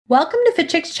Welcome to Fit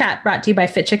Chicks Chat, brought to you by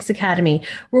Fit Chicks Academy,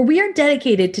 where we are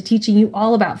dedicated to teaching you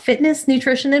all about fitness,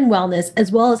 nutrition, and wellness, as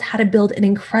well as how to build an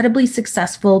incredibly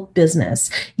successful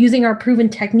business using our proven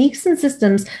techniques and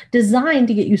systems designed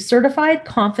to get you certified,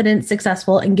 confident,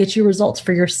 successful, and get you results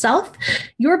for yourself,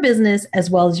 your business, as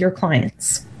well as your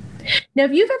clients. Now,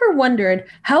 if you've ever wondered,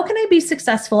 how can I be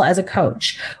successful as a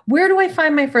coach? Where do I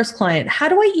find my first client? How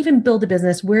do I even build a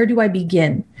business? Where do I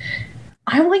begin?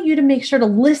 I want you to make sure to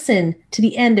listen to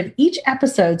the end of each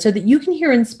episode so that you can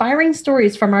hear inspiring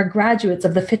stories from our graduates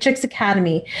of the Fit Chicks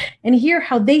Academy and hear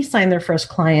how they signed their first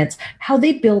clients, how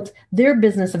they built their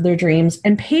business of their dreams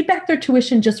and paid back their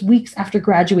tuition just weeks after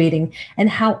graduating,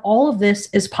 and how all of this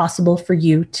is possible for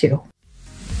you too.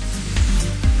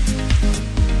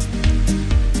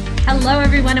 Hello,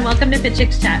 everyone, and welcome to Fit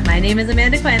Chicks Chat. My name is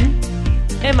Amanda Quinn.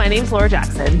 And my name's Laura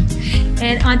Jackson.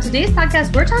 And on today's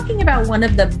podcast, we're talking about one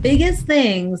of the biggest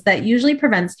things that usually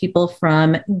prevents people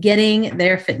from getting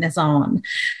their fitness on.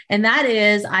 And that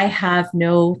is, I have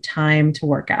no time to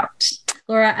work out.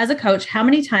 Laura, as a coach, how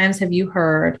many times have you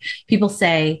heard people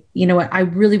say, you know what, I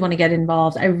really want to get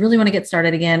involved. I really want to get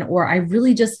started again, or I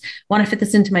really just want to fit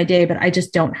this into my day, but I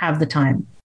just don't have the time.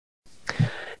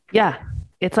 Yeah.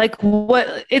 It's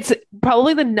it's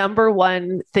probably the number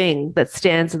one thing that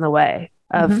stands in the way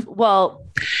of, well,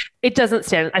 it doesn't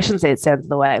stand, I shouldn't say it stands in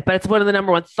the way, but it's one of the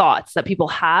number one thoughts that people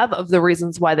have of the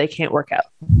reasons why they can't work out.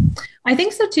 I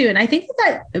think so too. And I think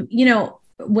that,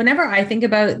 whenever I think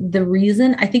about the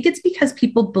reason, I think it's because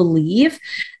people believe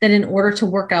that in order to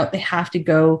work out, they have to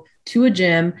go to a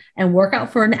gym and work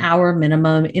out for an hour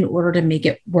minimum in order to make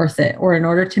it worth it, or in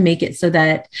order to make it so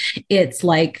that it's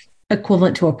like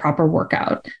equivalent to a proper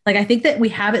workout. Like, I think that we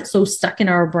have it so stuck in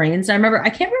our brains. I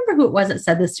can't remember who it was that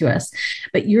said this to us,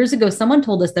 but years ago, someone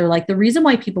told us, they're like, the reason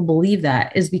why people believe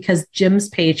that is because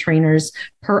gyms pay trainers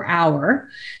per hour.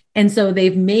 And so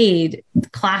they've made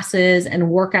classes and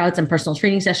workouts and personal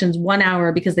training sessions 1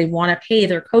 hour because they want to pay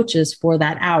their coaches for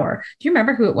that hour. Do you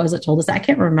remember who it was that told us that? I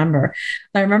can't remember.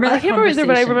 But I remember that. I can't remember either,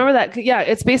 but I remember that. Yeah,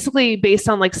 it's basically based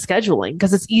on like scheduling,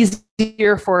 because it's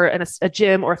easier for a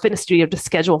gym or a fitness studio to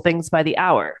schedule things by the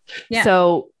hour. Yeah.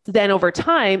 So then over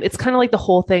time, it's kind of like the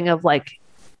whole thing of like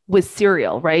with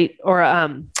cereal, right?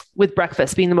 Or with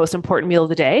breakfast being the most important meal of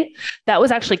the day. That was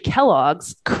actually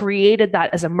Kellogg's created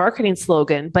that as a marketing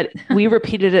slogan, but we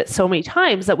repeated it so many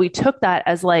times that we took that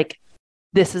as like,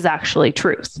 this is actually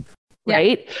truth.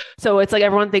 Right. Yeah. So it's like,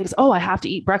 everyone thinks, oh, I have to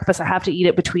eat breakfast. I have to eat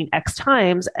it between X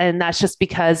times. And that's just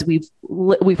because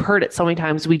we've heard it so many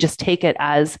times. We just take it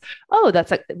as, oh,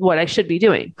 that's like what I should be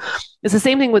doing. It's the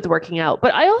same thing with working out.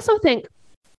 But I also think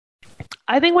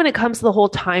when it comes to the whole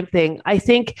time thing, I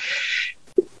think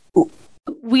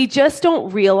we just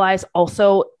don't realize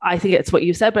also, I think it's what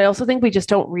you said, but I also think we just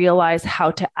don't realize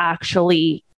how to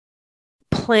actually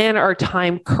plan our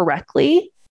time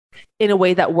correctly in a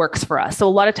way that works for us. So a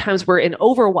lot of times we're in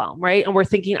overwhelm, right? And we're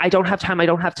thinking, I don't have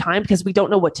time because we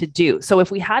don't know what to do. So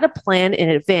if we had a plan in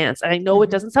advance, and I know it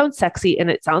doesn't sound sexy and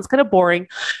it sounds kind of boring,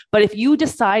 but if you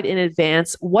decide in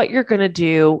advance what you're going to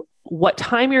do, what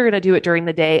time you're going to do it during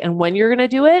the day, and when you're going to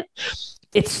do it,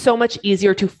 it's so much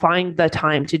easier to find the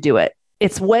time to do it.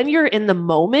 It's when you're in the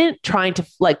moment trying to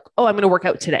like, oh, I'm going to work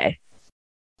out today.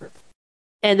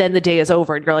 And then the day is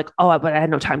over and you're like, oh, but I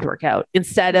had no time to work out.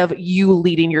 Instead of you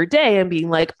leading your day and being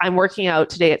like, I'm working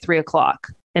out today at 3:00.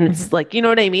 And it's like, you know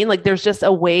what I mean? Like, there's just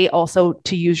a way also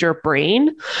to use your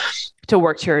brain to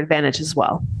work to your advantage as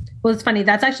well. Well, it's funny.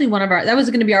 That's actually that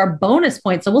was going to be our bonus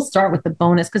point. So we'll start with the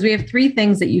bonus, because we have 3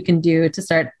 things that you can do to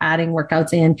start adding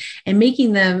workouts in and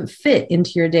making them fit into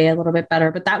your day a little bit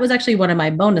better. But that was actually one of my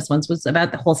bonus ones, was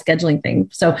about the whole scheduling thing.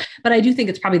 So, but I do think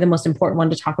it's probably the most important one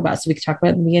to talk about. So we could talk about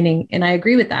it in the beginning. And I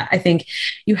agree with that. I think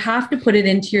you have to put it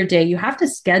into your day. You have to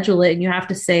schedule it, and you have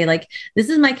to say, like, this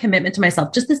is my commitment to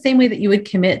myself, just the same way that you would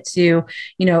commit to,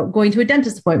 going to a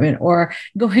dentist appointment, or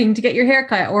going to get your hair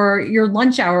cut, or your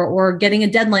lunch hour, or getting a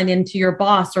deadline into your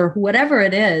boss, or whatever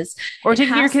it is. Or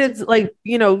taking your kids,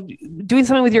 doing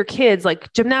something with your kids,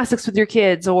 like gymnastics with your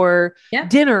kids, or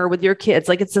dinner with your kids.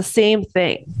 Like, it's the same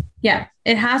thing. Yeah.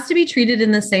 It has to be treated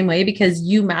in the same way, because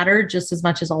you matter just as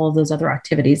much as all of those other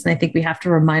activities. And I think we have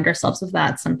to remind ourselves of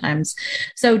that sometimes.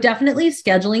 So definitely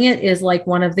scheduling it is like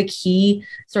one of the key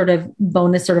sort of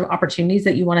bonus sort of opportunities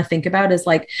that you want to think about, is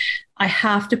like, I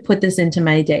have to put this into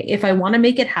my day. If I want to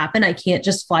make it happen, I can't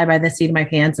just fly by the seat of my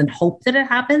pants and hope that it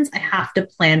happens. I have to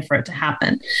plan for it to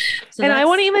happen. So and I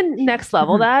want to even next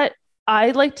level that.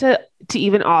 I'd like to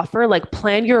even offer, like,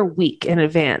 plan your week in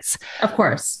advance. Of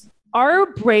course.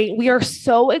 Our brain, we are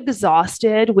so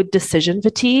exhausted with decision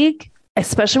fatigue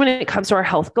especially when it comes to our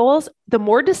health goals, the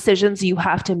more decisions you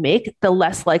have to make, the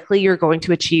less likely you're going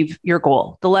to achieve your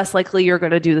goal, the less likely you're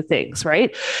going to do the things,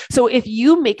 right? So if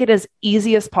you make it as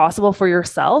easy as possible for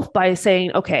yourself by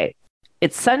saying, okay,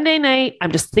 it's Sunday night,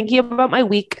 I'm just thinking about my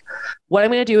week. What I'm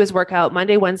going to do is work out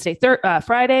Monday, Wednesday,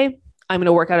 Friday. I'm going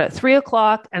to work out at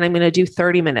 3:00 and I'm going to do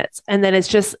 30 minutes. And then it's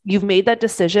just, you've made that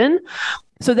decision.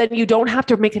 So then you don't have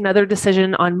to make another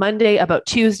decision on Monday about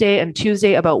Tuesday and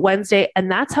Tuesday about Wednesday. And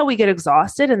that's how we get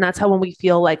exhausted. And that's how, when we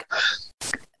feel like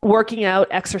working out,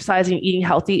 exercising, eating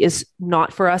healthy is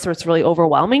not for us, or it's really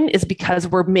overwhelming, is because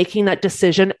we're making that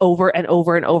decision over and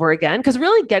over and over again. Because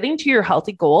really getting to your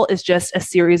healthy goal is just a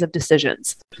series of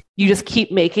decisions. You just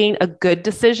keep making a good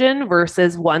decision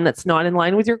versus one that's not in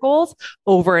line with your goals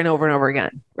over and over and over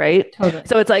again. Right. Totally.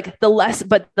 So it's like the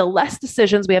less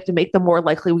decisions we have to make, the more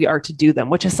likely we are to do them,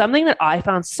 which is something that I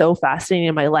found so fascinating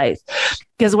in my life.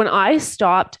 Because when I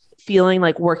stopped feeling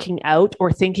like working out,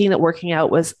 or thinking that working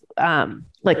out was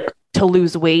like to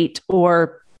lose weight,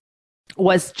 or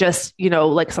was just,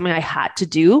 like something I had to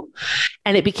do,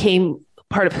 and it became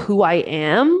part of who I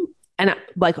am. And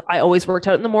like, I always worked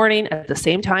out in the morning at the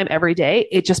same time every day.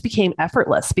 It just became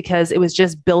effortless because it was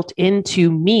just built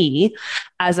into me,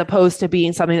 as opposed to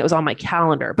being something that was on my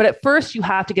calendar. But at first you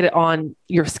have to get it on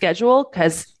your schedule,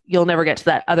 because you'll never get to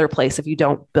that other place if you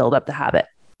don't build up the habit.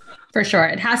 For sure.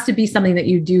 It has to be something that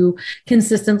you do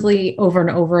consistently over and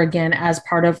over again as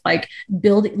part of like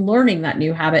learning that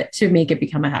new habit to make it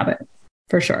become a habit.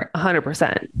 For sure.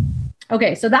 100%.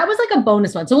 Okay. So that was like a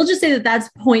bonus one. So we'll just say that that's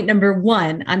point number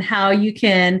one on how you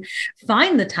can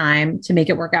find the time to make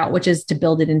it work out, which is to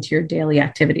build it into your daily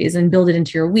activities and build it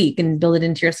into your week and build it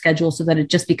into your schedule so that it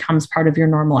just becomes part of your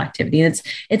normal activity. And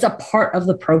it's a part of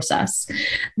the process.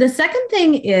 The second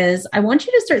thing is, I want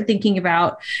you to start thinking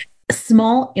about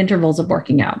small intervals of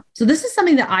working out. So this is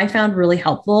something that I found really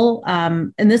helpful.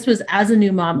 And this was as a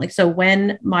new mom. So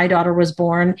when my daughter was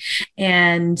born,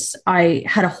 and I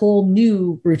had a whole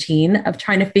new routine of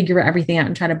trying to figure everything out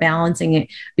and trying to balancing it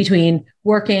between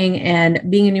working and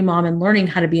being a new mom and learning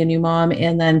how to be a new mom,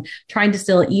 and then trying to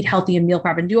still eat healthy and meal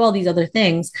prep and do all these other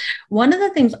things. One of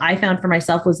the things I found for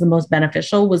myself was the most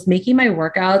beneficial was making my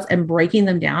workouts and breaking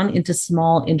them down into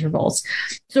small intervals.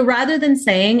 So rather than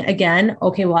saying again,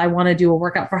 okay, well, I want to do a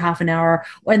workout for half an hour.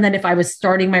 And then if I was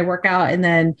starting my workout and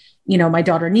then, my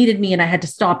daughter needed me and I had to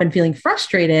stop and feeling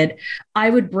frustrated, I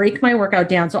would break my workout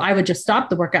down. So I would just stop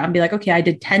the workout and be like, okay, I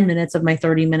did 10 minutes of my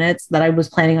 30 minutes that I was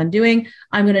planning on doing.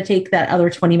 I'm going to take that other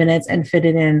 20 minutes and fit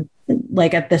it in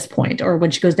like at this point, or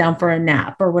when she goes down for a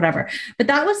nap or whatever. But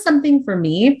that was something for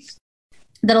me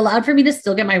that allowed for me to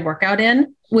still get my workout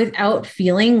in without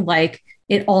feeling like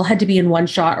it all had to be in one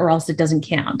shot or else it doesn't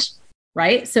count.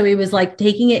 Right. So it was like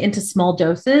taking it into small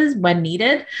doses when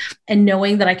needed and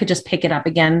knowing that I could just pick it up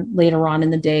again later on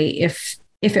in the day if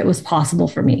it was possible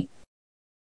for me.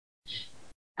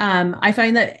 I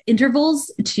find that intervals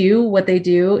too, what they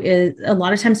do is a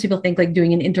lot of times people think like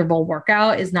doing an interval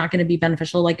workout is not going to be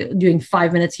beneficial, like doing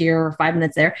 5 minutes here or 5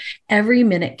 minutes there. Every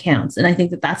minute counts. And I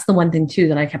think that that's the one thing too,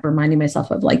 that I kept reminding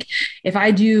myself of, like, if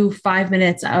I do 5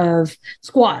 minutes of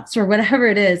squats or whatever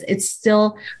it is, it's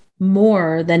still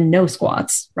more than no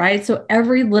squats, right? So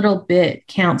every little bit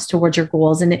counts towards your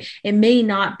goals. And it may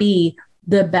not be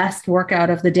the best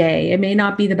workout of the day. It may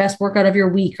not be the best workout of your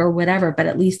week or whatever, but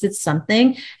at least it's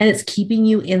something, and it's keeping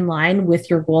you in line with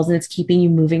your goals, and it's keeping you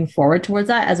moving forward towards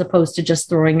that, as opposed to just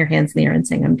throwing your hands in the air and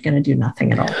saying, I'm going to do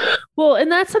nothing at all. Well,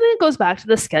 and that's something that goes back to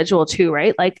the schedule too,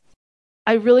 right? Like,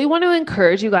 I really want to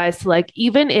encourage you guys to, like,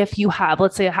 even if you have,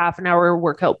 let's say, a half an hour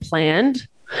workout planned,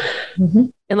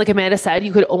 and like Amanda said,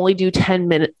 you could only do 10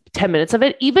 minutes of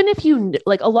it. Even if you,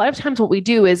 like, a lot of times what we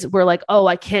do is we're like, oh,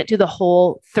 I can't do the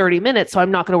whole 30 minutes, so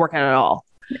I'm not going to work out at all.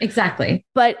 Exactly.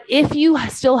 But if you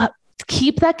still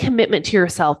keep that commitment to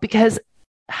yourself, because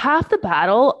half the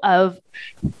battle of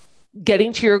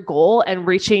getting to your goal and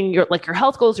reaching your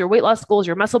health goals, your weight loss goals,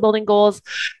 your muscle building goals,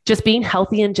 just being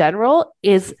healthy in general,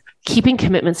 is keeping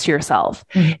commitments to yourself.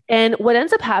 And what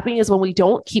ends up happening is when we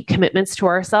don't keep commitments to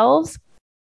ourselves,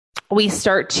 we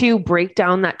start to break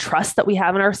down that trust that we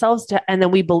have in ourselves, and then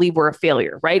we believe we're a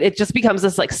failure, right? It just becomes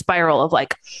this like spiral of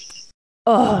like,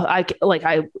 oh, I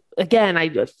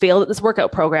failed at this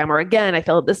workout program, or again, I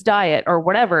failed at this diet, or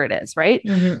whatever it is, right?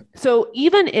 So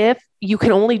even if you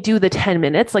can only do the 10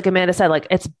 minutes, like Amanda said, like,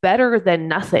 it's better than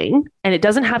nothing, and it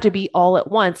doesn't have to be all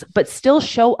at once, but still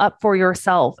show up for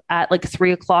yourself at like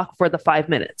 3:00 for the 5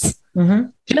 minutes.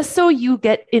 Just so you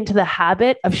get into the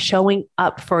habit of showing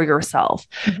up for yourself.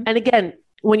 And again,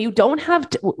 when you don't have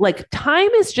time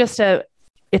is just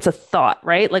it's a thought,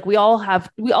 right? Like we all have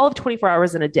 24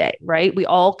 hours in a day, right? We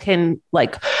all can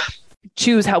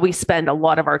choose how we spend a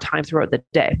lot of our time throughout the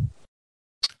day.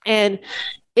 And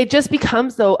it just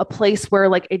becomes, though, a place where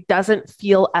like it doesn't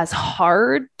feel as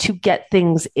hard to get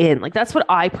things in. Like that's what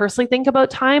I personally think about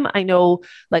time. I know,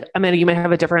 like, Amanda, you might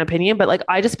have a different opinion, but like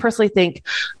I just personally think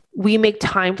we make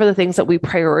time for the things that we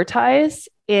prioritize,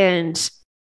 and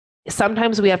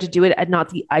sometimes we have to do it at not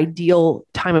the ideal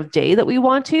time of day that we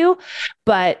want to,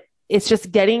 but it's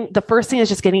just the first thing is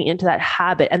just getting into that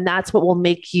habit. And that's what will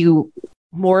make you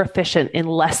more efficient in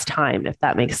less time, if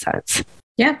that makes sense.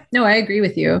 Yeah, no, I agree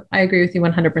with you. I agree with you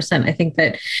 100%. I think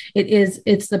that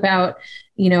it's about,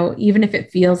 even if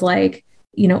it feels like,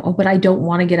 oh, but I don't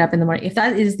want to get up in the morning. If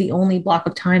that is the only block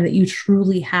of time that you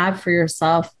truly have for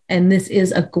yourself, and this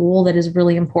is a goal that is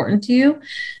really important to you,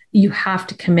 you have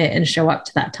to commit and show up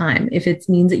to that time. If it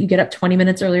means that you get up 20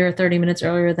 minutes earlier, 30 minutes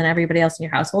earlier than everybody else in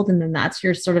your household, and then that's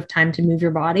your sort of time to move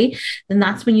your body, then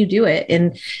that's when you do it.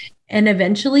 And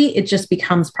eventually it just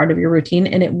becomes part of your routine,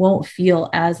 and it won't feel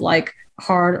as like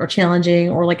hard or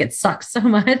challenging or like it sucks so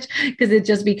much, because it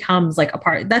just becomes like a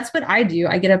part. That's what I do.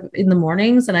 I get up in the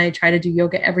mornings and I try to do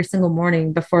yoga every single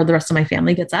morning before the rest of my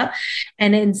family gets up.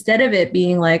 And instead of it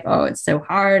being like, oh, it's so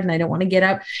hard and I don't want to get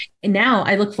up, and now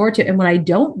I look forward to it. And when I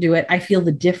don't do it, I feel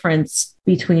the difference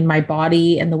between my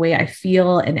body and the way I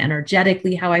feel and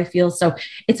energetically how I feel. So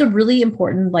it's a really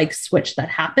important like switch that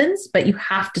happens, but you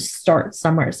have to start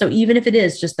somewhere. So even if it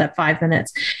is just that 5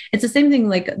 minutes, it's the same thing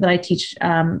like that I teach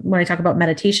when I talk about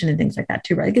meditation and things like that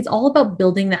too, right? Like it's all about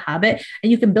building the habit,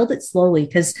 and you can build it slowly,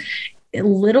 because a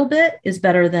little bit is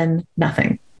better than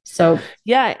nothing. So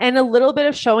yeah. And a little bit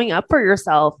of showing up for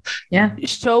yourself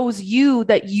shows you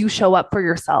that you show up for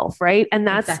yourself. Right. And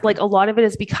that's like, a lot of it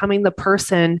is becoming the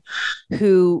person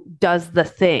who does the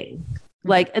thing.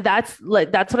 Like that's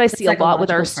what I see a lot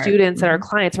with our students and our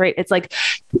clients, right? It's like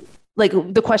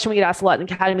the question we get asked a lot in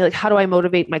Academy, like, how do I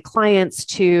motivate my clients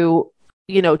to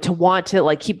want to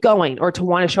like keep going or to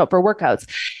want to show up for workouts?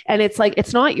 And it's like,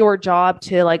 it's not your job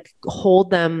to like hold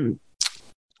them,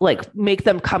 like make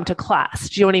them come to class.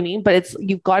 Do you know what I mean? But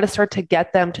you've got to start to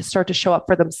get them to start to show up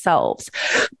for themselves.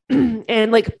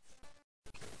 And like,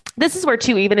 this is where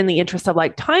too, even in the interest of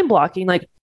like time blocking, like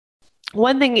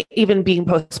one thing, even being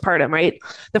postpartum, right?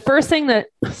 The first thing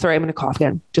sorry, I'm going to cough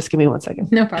again. Just give me 1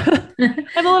 second. No problem.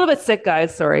 I'm a little bit sick,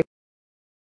 guys. Sorry.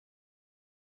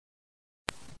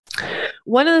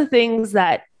 One of the things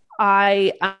that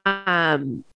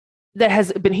that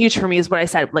has been huge for me is what I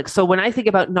said. Like, so when I think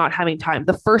about not having time,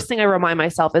 the first thing I remind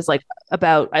myself is like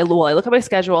I look at my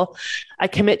schedule, I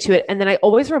commit to it. And then I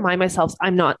always remind myself,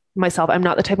 I'm not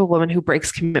the type of woman who breaks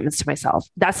commitments to myself.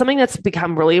 That's something that's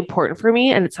become really important for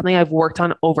me. And it's something I've worked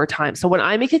on over time. So when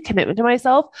I make a commitment to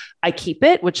myself, I keep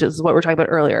it, which is what we're talking about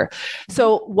earlier.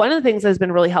 So one of the things that has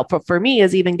been really helpful for me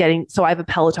is even so I have a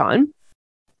Peloton.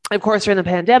 Of course, during the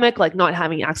pandemic, like not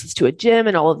having access to a gym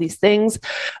and all of these things.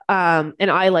 And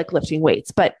I like lifting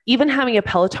weights, but even having a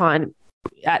Peloton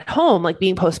at home, like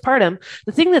being postpartum,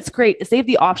 the thing that's great is they have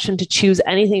the option to choose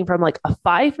anything from like a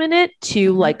 5-minute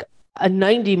to like a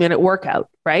 90-minute workout,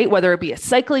 right? Whether it be a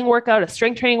cycling workout, a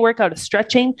strength training workout, a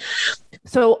stretching.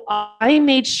 So I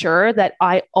made sure that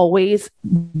I always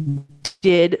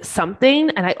did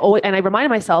something. And I reminded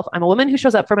myself, I'm a woman who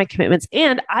shows up for my commitments,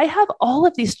 and I have all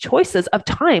of these choices of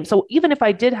time. So even if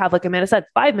I did have, like Amanda said,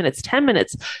 5 minutes, 10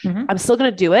 minutes, I'm still going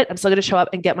to do it. I'm still going to show up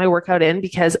and get my workout in,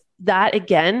 because that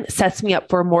again sets me up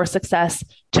for more success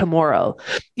tomorrow.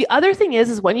 The other thing is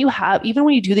even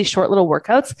when you do these short little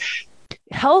workouts,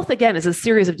 health again is a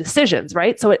series of decisions,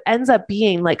 right? So it ends up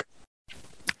being like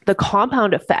the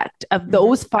compound effect of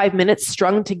those 5 minutes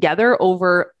strung together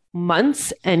over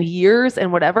months and years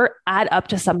and whatever add up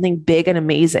to something big and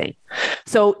amazing.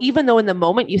 So even though in the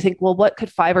moment you think, well, what could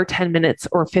 5 or 10 minutes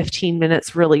or 15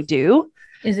 minutes really do?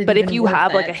 But if you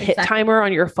have like a hit timer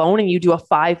on your phone and you do a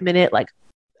 5-minute, like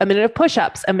a minute of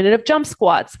push-ups, a minute of jump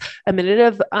squats, a minute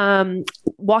of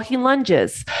walking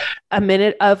lunges, a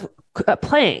minute of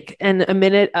plank, and a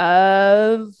minute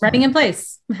of running in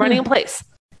place.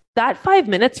 That 5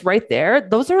 minutes right there,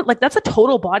 that's a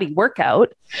total body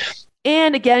workout.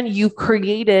 And again, you've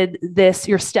created this,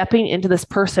 you're stepping into this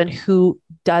person who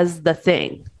does the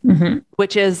thing,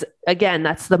 which is, again,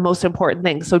 that's the most important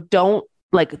thing. So don't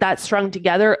like that strung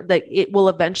together, that it will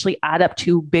eventually add up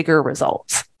to bigger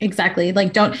results. Exactly.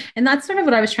 And that's sort of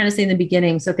what I was trying to say in the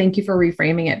beginning. So thank you for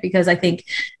reframing it, because I think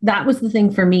that was the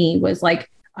thing for me was like,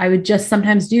 I would just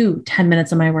sometimes do 10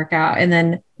 minutes of my workout. And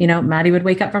then, Maddie would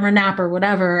wake up from her nap or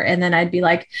whatever. And then I'd be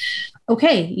like,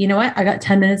 okay, you know what? I got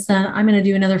 10 minutes done. I'm going to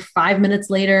do another 5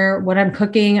 minutes later. What I'm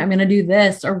cooking, I'm going to do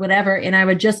this or whatever. And I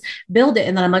would just build it.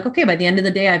 And then I'm like, okay, by the end of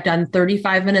the day, I've done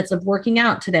 35 minutes of working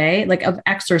out today, like of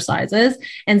exercises.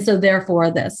 And so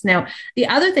therefore this. Now, the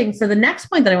other thing, so the next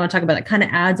point that I want to talk about that kind of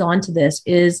adds on to this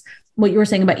is what you were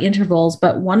saying about intervals.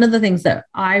 But one of the things that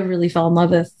I really fell in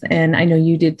love with, and I know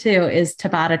you did too, is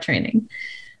Tabata training.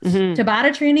 Mm-hmm.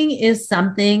 Tabata training is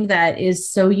something that is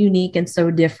so unique and so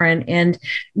different. And,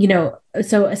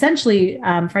 so essentially,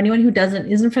 for anyone who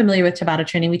isn't familiar with Tabata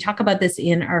training, we talk about this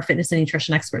in our fitness and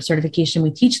nutrition expert certification.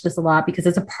 We teach this a lot because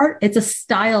it's a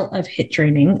style of HIIT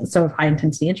training, so of high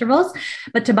intensity intervals.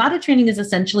 But Tabata training is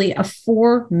essentially a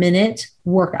 4-minute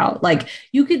workout. Like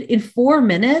you could, in 4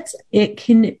 minutes, it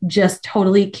can just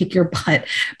totally kick your butt,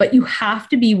 but you have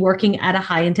to be working at a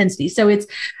high intensity. So it's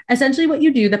essentially what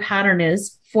you do. The pattern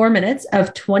is 4 minutes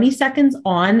of 20 seconds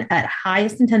on at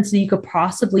highest intensity you could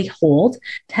possibly hold,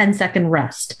 10-second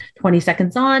rest, 20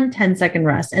 seconds on, 10-second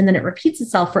rest. And then it repeats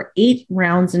itself for 8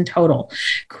 rounds in total,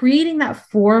 creating that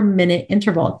 4-minute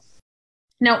interval.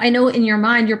 Now, I know in your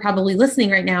mind, you're probably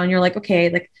listening right now and you're like, okay,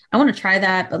 like I want to try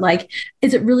that, but like,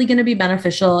 is it really going to be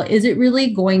beneficial? Is it really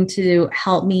going to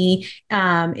help me?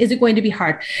 Is it going to be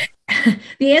hard?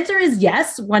 The answer is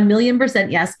yes,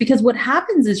 1,000,000% yes, because what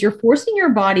happens is you're forcing your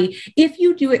body, if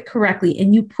you do it correctly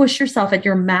and you push yourself at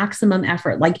your maximum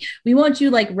effort, like we want you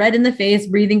like red in the face,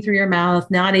 breathing through your mouth,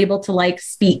 not able to like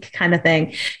speak kind of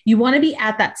thing. You want to be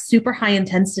at that super high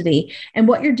intensity. And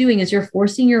what you're doing is you're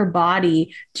forcing your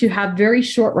body to have very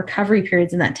short recovery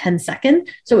periods in that 10-second.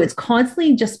 So it's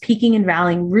constantly just peaking and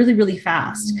valleying really, really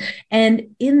fast.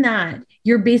 And in that,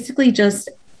 you're basically just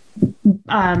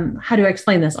how do I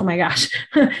explain this? Oh my gosh.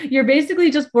 You're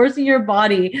basically just forcing your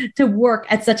body to work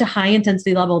at such a high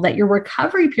intensity level that your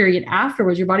recovery period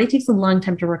afterwards, your body takes a long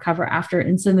time to recover after.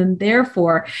 And so then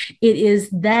therefore it is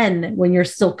then when you're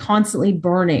still constantly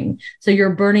burning. So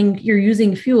you're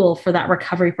using fuel for that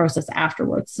recovery process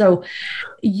afterwards. So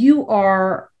you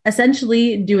are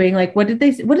essentially doing like, what is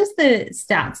the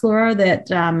stats, Laura, that,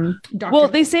 well,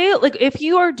 they say like, if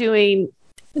you are doing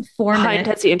 4 minutes. High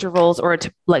intensity intervals or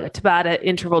like a Tabata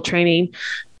interval training,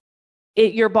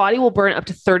 your body will burn up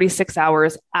to 36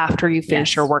 hours after you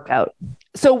finish your workout.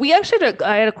 So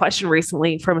I had a question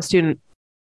recently from a student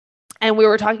and we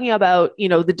were talking about,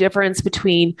 the difference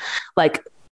between like,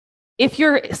 if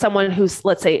you're someone who's,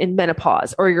 let's say, in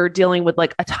menopause or you're dealing with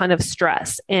like a ton of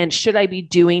stress, and should I be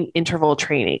doing interval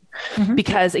training? Mm-hmm.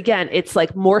 Because again, it's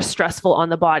like more stressful on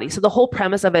the body. So the whole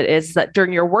premise of it is that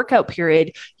during your workout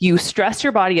period, you stress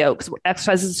your body out because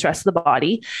exercise is stress of the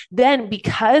body. Then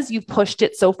because you've pushed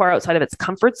it so far outside of its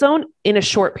comfort zone in a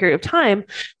short period of time,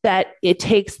 that it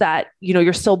takes that,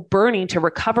 you're still burning to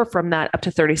recover from that up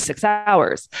to 36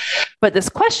 hours. But this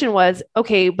question was,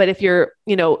 okay, but if you're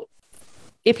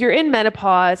in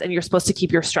menopause and you're supposed to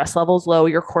keep your stress levels low,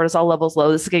 your cortisol levels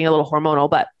low, this is getting a little hormonal,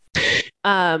 but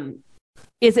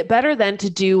is it better then to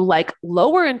do like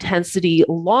lower intensity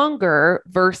longer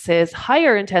versus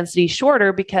higher intensity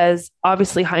shorter? Because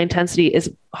obviously high intensity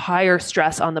is higher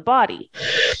stress on the body.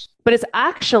 But it's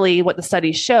actually what the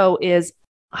studies show is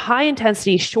high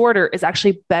intensity shorter is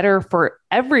actually better for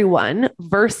everyone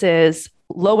versus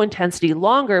low intensity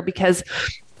longer, because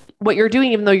what you're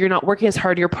doing, even though you're not working as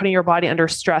hard, you're putting your body under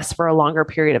stress for a longer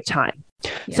period of time.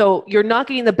 Yeah. So you're not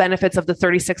getting the benefits of the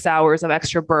 36 hours of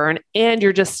extra burn, and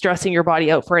you're just stressing your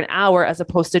body out for an hour as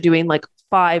opposed to doing like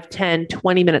 5, 10,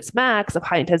 20 minutes max of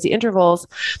high intensity intervals.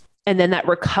 And then that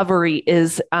recovery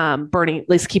is burning, at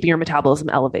least keeping your metabolism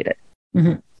elevated.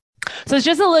 Mm-hmm. So it's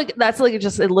just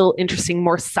just a little interesting,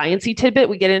 more sciencey tidbit.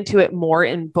 We get into it more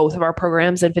in both of our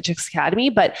programs in Fit Chicks Academy,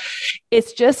 but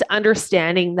it's just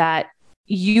understanding that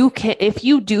if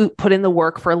you do put in the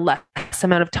work for less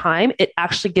amount of time, it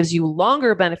actually gives you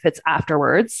longer benefits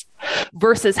afterwards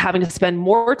versus having to spend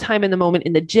more time in the moment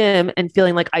in the gym and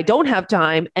feeling like I don't have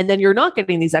time. And then you're not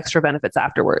getting these extra benefits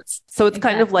afterwards. So it's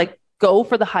kind of like go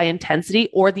for the high intensity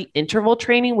or the interval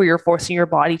training where you're forcing your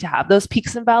body to have those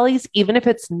peaks and valleys, even if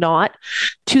it's not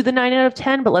to the 9 out of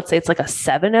 10, but let's say it's like a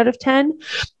 7 out of 10,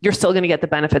 you're still going to get the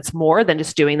benefits more than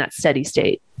just doing that steady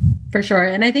state. For sure.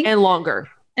 And longer.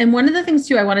 And one of the things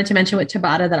too, I wanted to mention with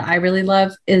Tabata that I really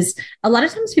love is a lot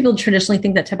of times people traditionally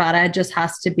think that Tabata just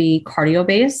has to be cardio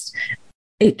based.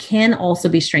 it can also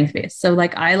be strength based. So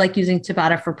like I like using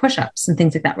Tabata for push-ups and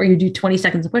things like that, where you do 20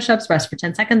 seconds of push-ups, rest for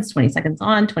 10 seconds, 20 seconds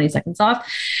on, 20 seconds off.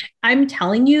 I'm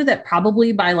telling you that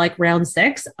probably by like round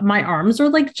 6, my arms are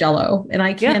like jello and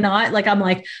I cannot, like, I'm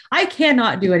like, I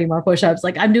cannot do any more push-ups.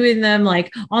 Like I'm doing them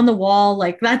like on the wall.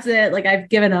 Like that's it. Like I've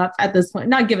given up at this point,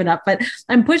 not given up, but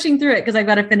I'm pushing through it because I've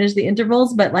got to finish the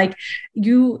intervals. But like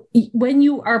when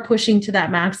you are pushing to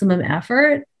that maximum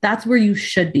effort, that's where you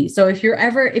should be. So if you're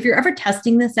ever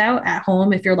testing this out at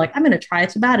home, if you're like, I'm going to try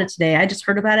Tabata today, I just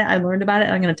heard about it, I learned about it,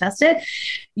 I'm going to test it,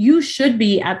 you should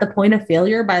be at the point of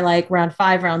failure by like round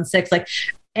 5, round 6, like,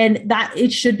 and that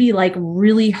it should be like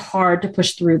really hard to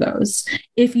push through those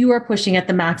if you are pushing at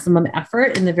the maximum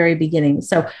effort in the very beginning.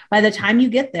 So by the time you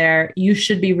get there, you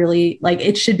should be really like,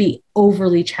 it should be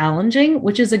overly challenging,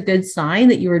 which is a good sign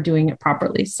that you are doing it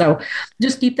properly. So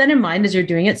just keep that in mind as you're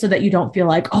doing it so that you don't feel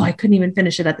like, oh, I couldn't even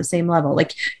finish it at the same level.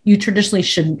 Like you traditionally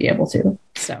shouldn't be able to.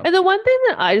 So, and the one thing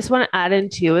that I just want to add in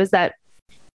too is that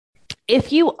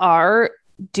if you are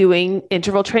doing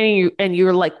interval training and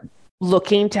you're like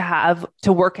looking to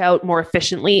work out more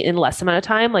efficiently in less amount of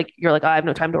time, like you're like, oh, I have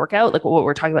no time to work out, like what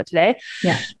we're talking about today.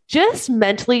 Yeah. Just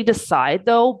mentally decide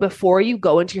though, before you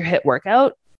go into your HIIT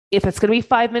workout, if it's going to be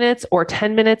 5 minutes or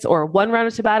 10 minutes or one round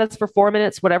of Tabatas for 4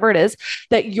 minutes, whatever it is,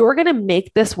 that you're going to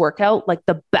make this workout like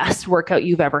the best workout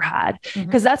you've ever had.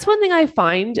 Because that's one thing I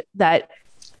find that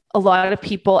a lot of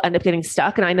people end up getting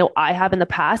stuck. And I know I have in the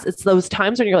past. It's those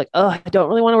times when you're like, oh, I don't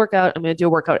really want to work out. I'm going to do a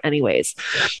workout anyways.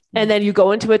 And then you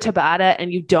go into a Tabata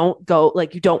and you don't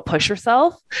push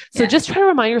yourself. So just try to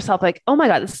remind yourself like, oh my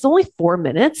God, this is only 4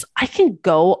 minutes. I can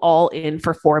go all in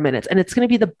for 4 minutes and it's going to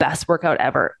be the best workout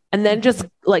ever. And then just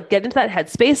like get into that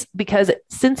headspace, because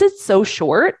since it's so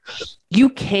short, you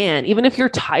can, even if you're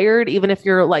tired, even if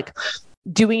you're like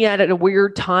doing it at a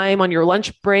weird time on your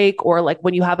lunch break, or like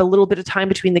when you have a little bit of time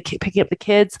between picking up the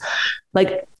kids,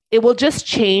 like it will just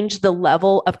change the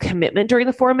level of commitment during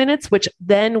the 4 minutes, which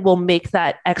then will make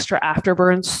that extra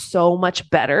afterburn so much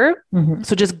better.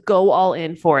 So just go all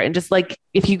in for it. And just like,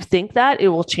 if you think that, it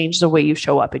will change the way you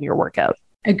show up in your workout.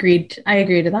 Agreed. I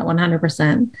agree to that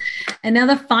 100%. And now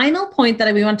the final point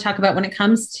that we want to talk about when it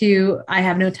comes to, I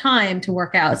have no time to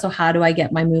work out, so how do I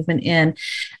get my movement in,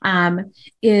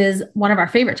 is one of our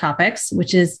favorite topics,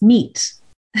 which is NEAT.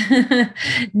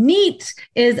 NEAT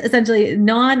is essentially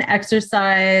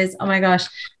non-exercise. Oh my gosh.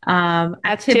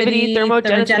 Activity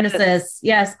thermogenesis.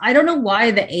 Yes. I don't know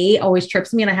why the A always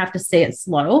trips me and I have to say it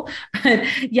slow, but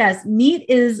yes, NEAT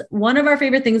is one of our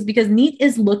favorite things, because NEAT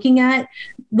is looking at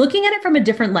it from a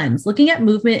different lens, looking at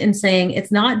movement and saying,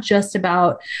 it's not just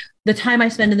about the time I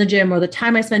spend in the gym or the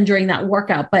time I spend during that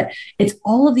workout, but it's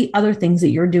all of the other things that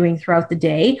you're doing throughout the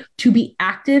day to be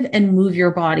active and move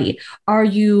your body. Are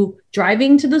you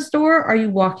driving to the store? Are you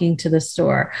walking to the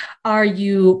store? Are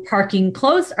you parking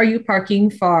close? Are you parking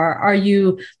far? Are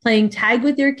you playing tag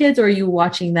with your kids, or are you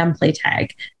watching them play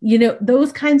tag? You know,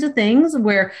 those kinds of things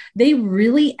where they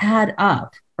really add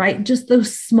up. Right? Just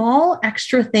those small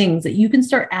extra things that you can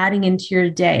start adding into your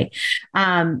day.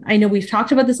 I know we've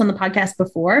talked about this on the podcast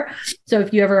before. So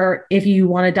if you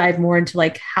want to dive more into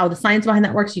like how the science behind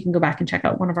that works, you can go back and check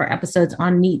out one of our episodes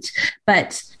on NEAT.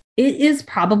 But it is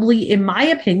probably, in my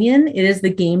opinion, it is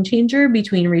the game changer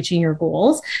between reaching your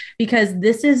goals, because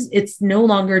it's no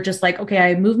longer just like, okay,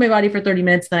 I move my body for 30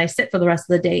 minutes, then I sit for the rest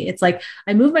of the day. It's like,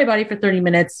 I move my body for 30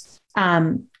 minutes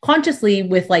consciously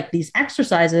with like these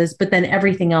exercises, but then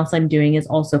everything else I'm doing is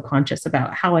also conscious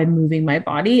about how I'm moving my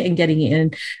body and getting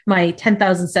in my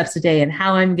 10,000 steps a day, and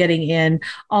how I'm getting in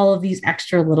all of these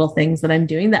extra little things that I'm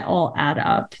doing that all add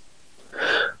up.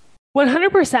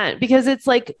 100%, because it's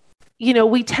like, you know,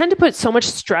 we tend to put so much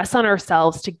stress on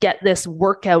ourselves to get this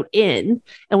workout in,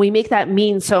 and we make that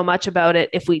mean so much about it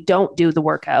if we don't do the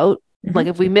workout. Like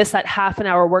if we miss that half an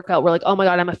hour workout, we're like, oh my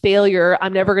God, I'm a failure.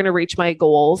 I'm never going to reach my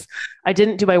goals. I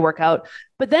didn't do my workout.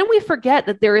 But then we forget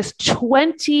that there is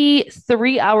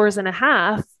 23 hours and a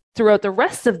half throughout the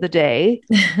rest of the day.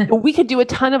 We could do a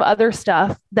ton of other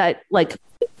stuff that like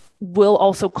will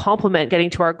also complement getting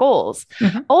to our goals.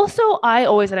 Also,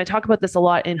 and I talk about this a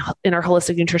lot in our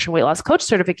holistic nutrition weight loss coach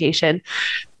certification.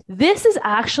 This is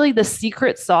actually the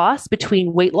secret sauce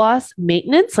between weight loss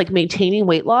maintenance, like maintaining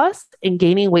weight loss, and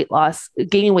gaining weight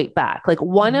back. Like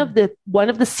one of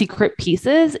the secret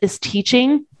pieces is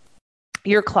teaching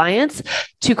your clients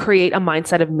to create a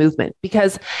mindset of movement,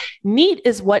 because NEAT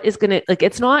is what is going to, like,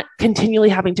 it's not continually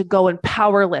having to go and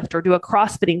power lift or do a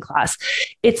CrossFitting class.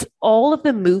 It's all of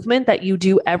the movement that you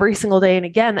do every single day. And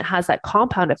again, that has that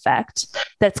compound effect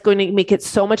that's going to make it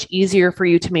so much easier for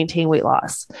you to maintain weight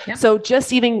loss. Yep. So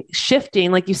just even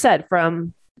shifting, like you said,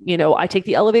 from, you know, I take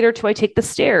the elevator to I take the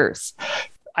stairs.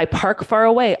 I park far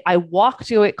away. I walk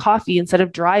to get coffee instead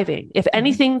of driving. If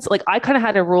anything's like, I kind of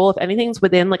had a rule, if anything's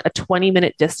within like a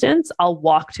 20-minute distance, I'll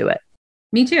walk to it.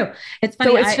 Me too. It's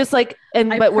funny. So it's just like,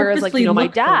 but whereas like, my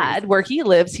dad, where he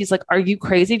lives, he's like, are you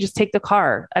crazy? Just take the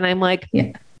car. And I'm like,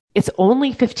 it's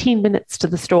only 15 minutes to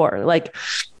the store. Like,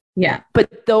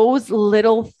 but those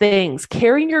little things,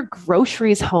 carrying your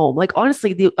groceries home, like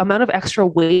honestly, the amount of extra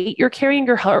weight you're carrying,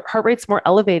 your heart rate's more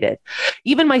elevated.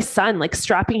 Even my son, like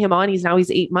strapping him on, he's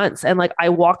 8 months. And like, I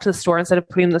walk to the store instead of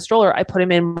putting him in the stroller, I put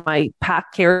him in my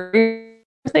pack carrier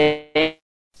thing.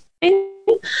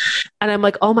 And I'm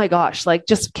like, oh my gosh, like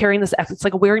just carrying this, it's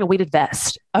like wearing a weighted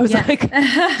vest. I was like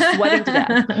sweating to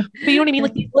death. But you know what I mean?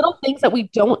 Like these little things that we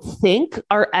don't think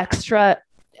are extra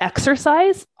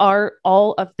exercise are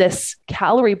all of this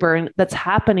calorie burn that's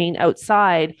happening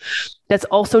outside. That's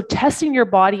also testing your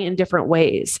body in different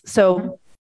ways. So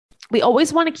we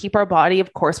always want to keep our body,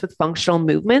 of course, with functional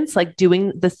movements, like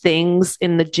doing the things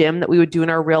in the gym that we would do in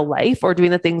our real life or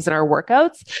doing the things in our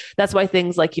workouts. That's why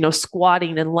things like,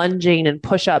 squatting and lunging and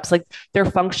push-ups, like they're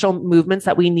functional movements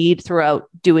that we need throughout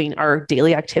doing our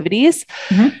daily activities.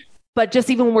 But just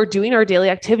even when we're doing our daily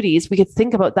activities, we could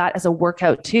think about that as a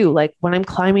workout too. Like when I'm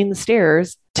climbing the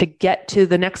stairs to get to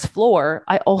the next floor,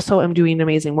 I also am doing an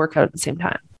amazing workout at the same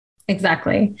time.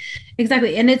 Exactly.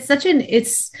 And it's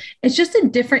just a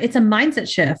different, it's a mindset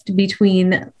shift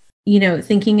between,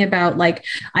 thinking about like,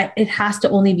 it has to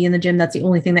only be in the gym. That's the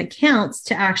only thing that counts,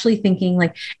 to actually thinking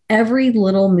like every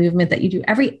little movement that you do,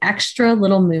 every extra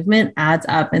little movement adds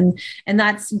up. And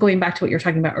that's going back to what you're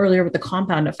talking about earlier with the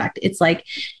compound effect. It's like,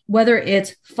 whether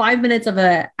it's 5 minutes of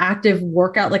an active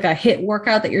workout, like a HIIT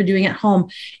workout that you're doing at home,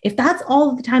 if that's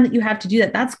all the time that you have to do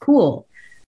that, that's cool.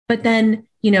 But then,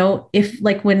 if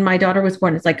like when my daughter was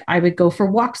born, it's like, I would go for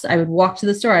walks. I would walk to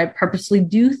the store. I purposely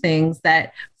do things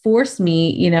that force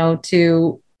me,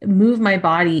 to move my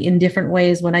body in different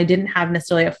ways when I didn't have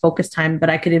necessarily a focus time, but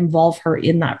I could involve her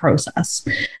in that process.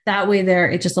 That way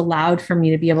it just allowed for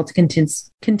me to be able to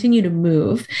continue to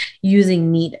move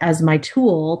using NEAT as my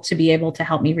tool to be able to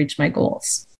help me reach my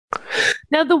goals.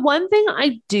 Now, the one thing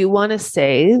I do want to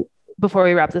say before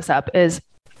we wrap this up is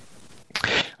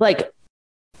like,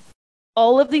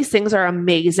 all of these things are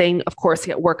amazing, of course, to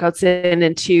get workouts in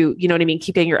and to,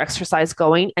 keep getting your exercise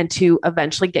going and to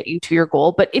eventually get you to your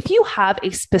goal. But if you have a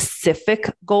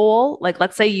specific goal, like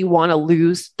let's say you want to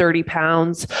lose 30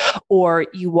 pounds or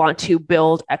you want to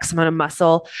build X amount of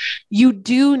muscle, you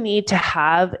do need to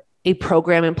have a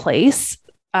program in place.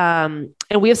 And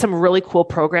we have some really cool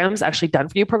programs, actually done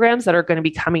for you programs that are going to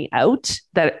be coming out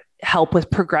that help with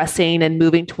progressing and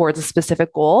moving towards a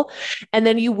specific goal. And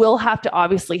then you will have to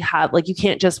obviously have, like, you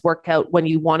can't just work out when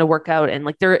you want to work out. And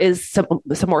like, there is some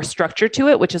more structure to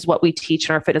it, which is what we teach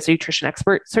in our fitness and nutrition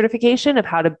expert certification of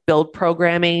how to build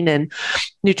programming and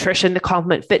nutrition to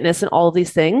complement fitness and all of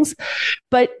these things.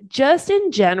 But just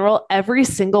in general, every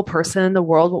single person in the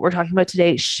world, what we're talking about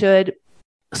today, should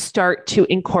start to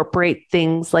incorporate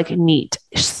things like NEAT,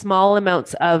 small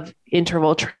amounts of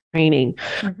interval training.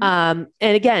 And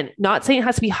again, not saying it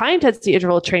has to be high intensity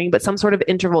interval training, but some sort of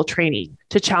interval training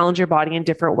to challenge your body in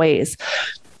different ways.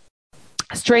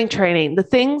 Strength training, the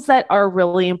things that are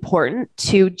really important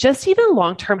to just even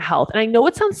long-term health. And I know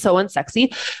it sounds so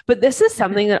unsexy, but this is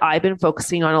something that I've been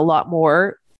focusing on a lot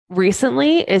more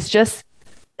recently, is just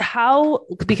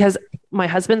because my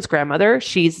husband's grandmother,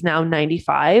 she's now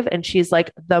 95 and she's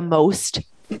like the most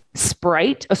she's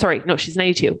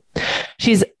 92.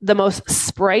 She's the most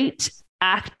sprite,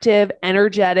 active,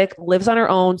 energetic, lives on her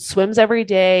own, swims every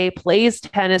day, plays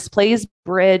tennis, plays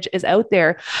bridge, is out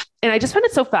there. And I just find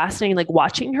it so fascinating, like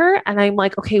watching her. And I'm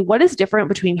like, okay, what is different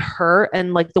between her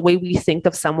and like the way we think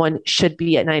of someone should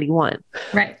be at 91?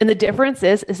 Right. And the difference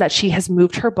is that she has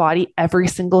moved her body every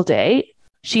single day.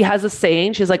 She has a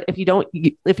saying. She's like, if you don't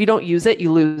use it,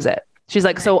 you lose it. She's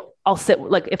like, so I'll sit,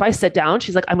 like, if I sit down,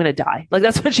 she's like, I'm going to die. Like,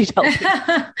 that's what she tells me.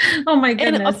 Oh my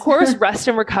goodness. And of course, rest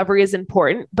and recovery is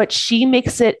important, but she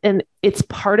makes it, and it's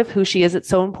part of who she is. It's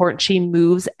so important. She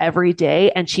moves every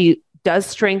day and she does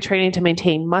strength training to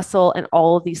maintain muscle and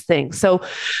all of these things. So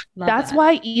that's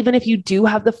why even if you do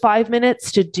have the 5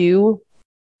 minutes to do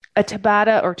a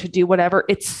Tabata or to do whatever,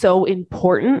 it's so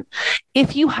important.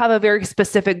 If you have a very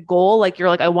specific goal, like you're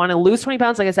like, I want to lose 20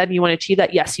 pounds, like I said, and you want to achieve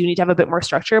that, yes, you need to have a bit more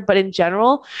structure. But in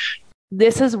general,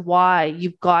 this is why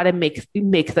you've got to make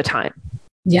the time.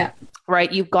 Yeah. Right.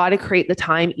 You've got to create the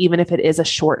time, even if it is a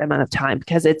short amount of time,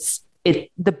 because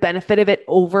the benefit of it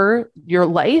over your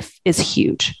life is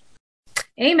huge.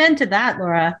 Amen to that,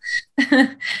 Laura.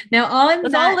 Now,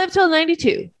 let's all live till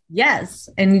 92. Yes.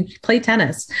 And play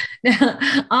tennis.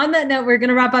 On that note, we're going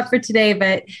to wrap up for today.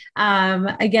 But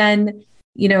again,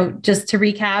 just to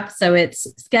recap, so it's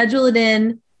schedule it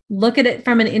in, look at it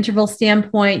from an interval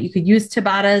standpoint. You could use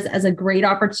Tabatas as a great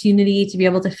opportunity to be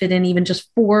able to fit in even just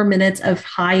 4 minutes of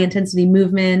high intensity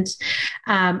movement.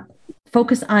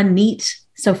 Focus on NEAT.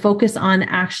 So focus on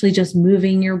actually just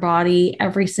moving your body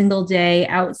every single day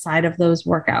outside of those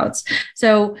workouts.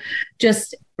 So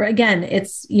just, again,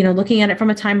 it's, looking at it from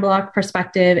a time block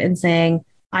perspective and saying,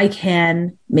 I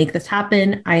can make this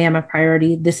happen. I am a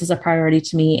priority. This is a priority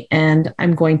to me, and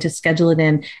I'm going to schedule it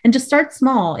in, and just start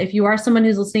small. If you are someone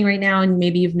who's listening right now and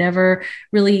maybe you've never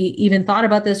really even thought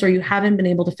about this, or you haven't been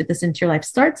able to fit this into your life,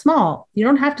 start small. You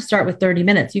don't have to start with 30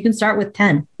 minutes. You can start with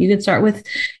 10. You can start with,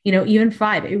 even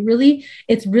 5.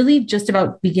 It's really just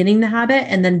about beginning the habit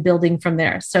and then building from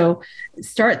there. So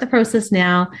start the process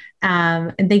now.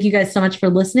 And thank you guys so much for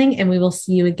listening, and we will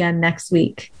see you again next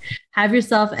week. Have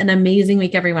yourself an amazing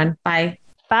week, everyone. Bye.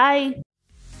 Bye.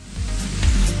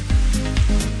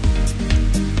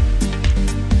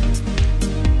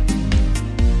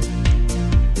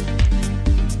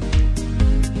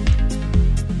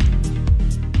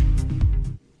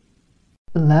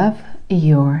 Love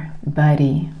Your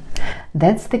Body.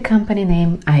 That's the company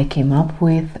name I came up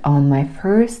with on my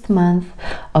first month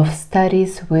of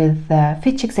studies with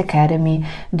Fit Chicks Academy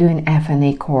doing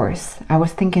FNA course. I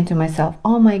was thinking to myself,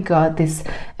 oh my God, this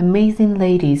amazing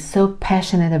lady is so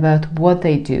passionate about what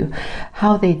they do,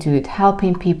 how they do it,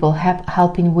 helping people,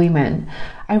 helping women.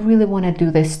 I really want to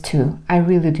do this too. I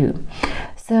really do.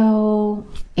 So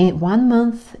in 1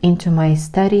 month into my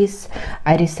studies,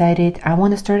 I decided I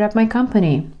want to start up my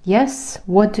company. Yes,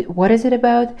 what is it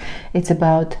about? It's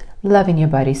about loving your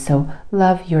body. So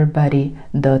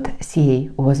loveyourbody.ca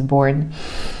was born.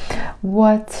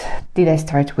 What did I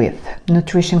start with?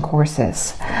 Nutrition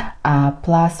courses,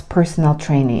 plus personal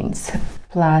trainings,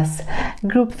 plus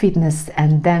group fitness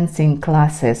and dancing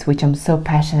classes, which I'm so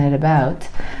passionate about.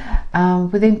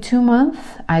 Within 2 months,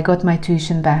 I got my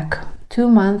tuition back. 2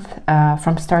 months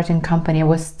from starting company, I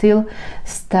was still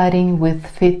studying with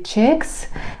Fit Chicks,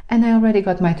 and I already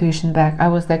got my tuition back. I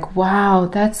was like, wow,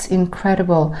 that's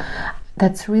incredible.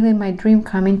 That's really my dream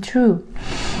coming true.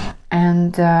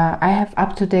 And I have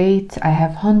up to date, I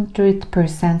have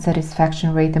 100%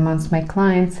 satisfaction rate amongst my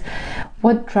clients.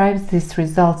 What drives this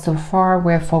result so far?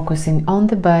 We're focusing on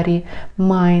the body,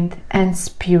 mind, and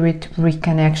spirit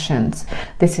reconnections.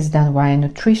 This is done via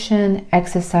nutrition,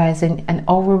 exercising, and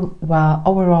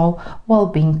overall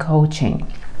well-being coaching.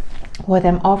 What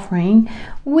I'm offering,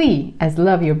 we as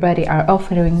Love Your Body are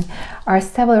offering are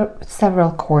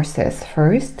several courses.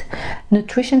 First,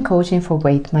 nutrition coaching for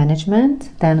weight management.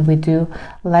 Then we do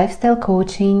lifestyle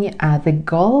coaching. The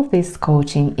goal of this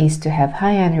coaching is to have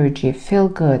high energy, feel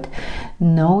good,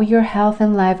 know your health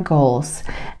and life goals,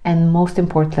 and most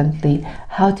importantly,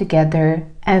 how to get there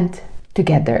and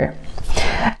together.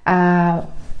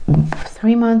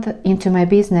 3 months into my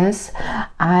business,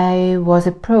 I was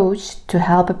approached to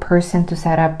help a person to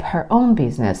set up her own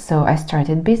business. So I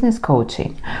started business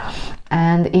coaching,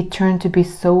 and it turned to be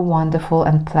so wonderful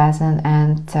and pleasant.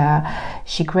 And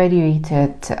she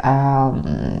graduated,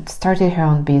 started her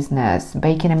own business,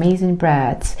 baking amazing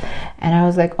breads. And I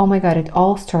was like, oh my God, it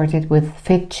all started with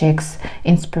Fit Chicks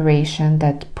inspiration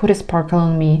that put a sparkle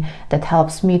on me, that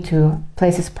helps me to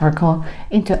place a sparkle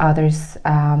into others,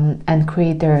 and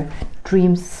create their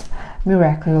dreams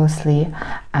miraculously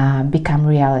become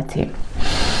reality.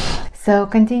 So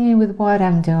continuing with what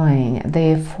I'm doing,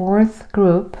 the 4th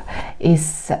group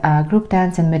is group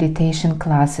dance and meditation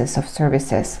classes of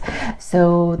services.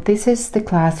 So this is the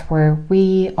class where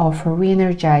we offer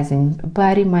re-energizing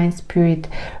body, mind, spirit,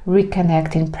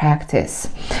 reconnecting practice.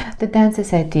 The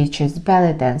dances I teach is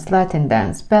ballet dance, Latin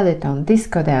dance, Peloton,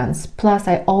 disco dance, plus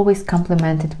I always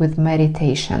complement it with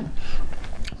meditation.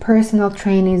 Personal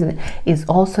training is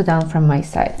also done from my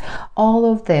side.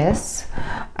 All of this,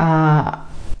 I'm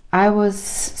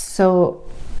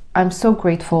so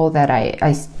grateful that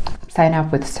I signed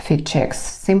up with Fit Chicks,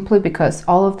 simply because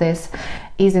all of this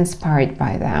is inspired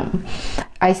by them.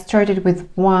 I started with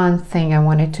one thing I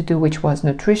wanted to do, which was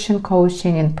nutrition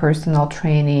coaching and personal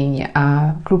training,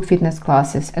 group fitness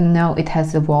classes, and now it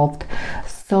has evolved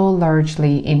so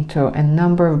largely into a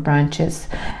number of branches,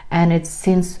 and it's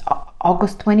since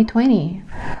August 2020,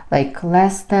 like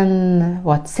less than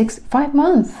 5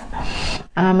 months.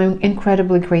 I'm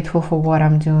incredibly grateful for what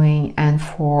I'm doing and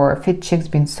for Fit Chicks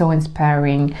being so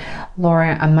inspiring.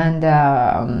 Laura,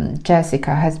 Amanda,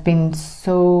 Jessica has been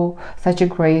such a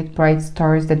great bright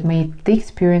stars that made the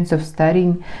experience of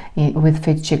studying with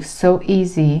Fit Chicks so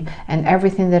easy, and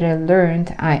everything that I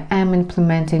learned I am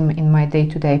implementing in my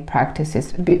day-to-day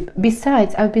practices.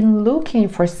 Besides, I've been looking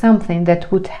for something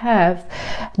that would have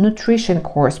nutrition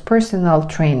course, personal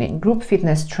training, group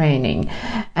fitness training,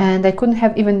 and I couldn't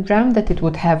have even dreamt that it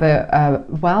would have a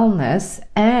wellness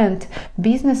and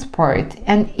business part,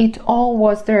 and it all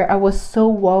was there. I was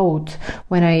so wowed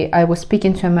when I was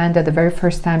speaking to Amanda the very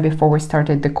first time before we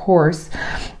started the course,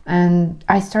 and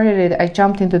I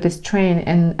jumped into this train,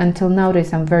 and until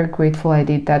nowadays I'm very grateful I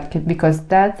did that, because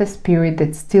that's the spirit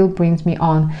that still brings me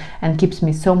on and keeps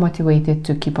me so motivated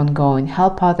to keep on going,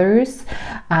 help others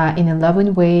in a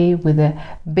loving way with a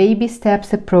baby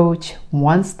steps approach,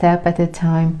 one step at a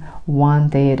time, one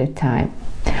day at a time,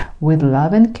 with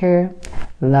love and care.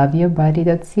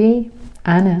 LoveYourBody.ca.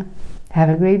 Anna, have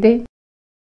a great day.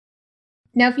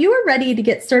 Now, if you are ready to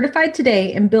get certified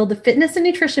today and build the fitness and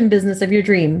nutrition business of your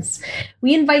dreams,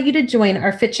 we invite you to join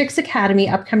our Fit Chicks Academy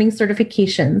upcoming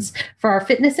certifications for our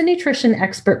fitness and nutrition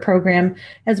expert program,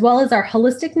 as well as our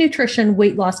holistic nutrition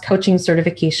weight loss coaching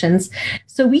certifications,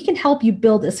 so we can help you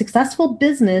build a successful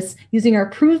business using our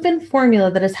proven formula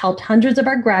that has helped hundreds of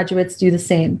our graduates do the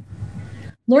same.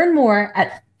 Learn more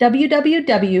at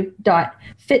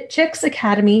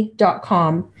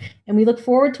www.fitchicksacademy.com, and we look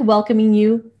forward to welcoming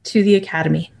you to the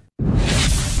Academy.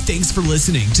 Thanks for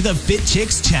listening to the Fit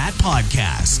Chicks Chat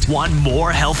podcast. Want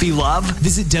more healthy love?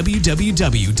 Visit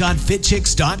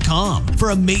www.fitchicks.com for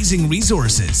amazing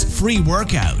resources, free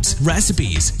workouts,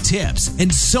 recipes, tips,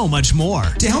 and so much more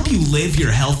to help you live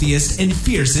your healthiest and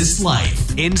fiercest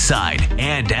life, inside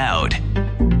and out.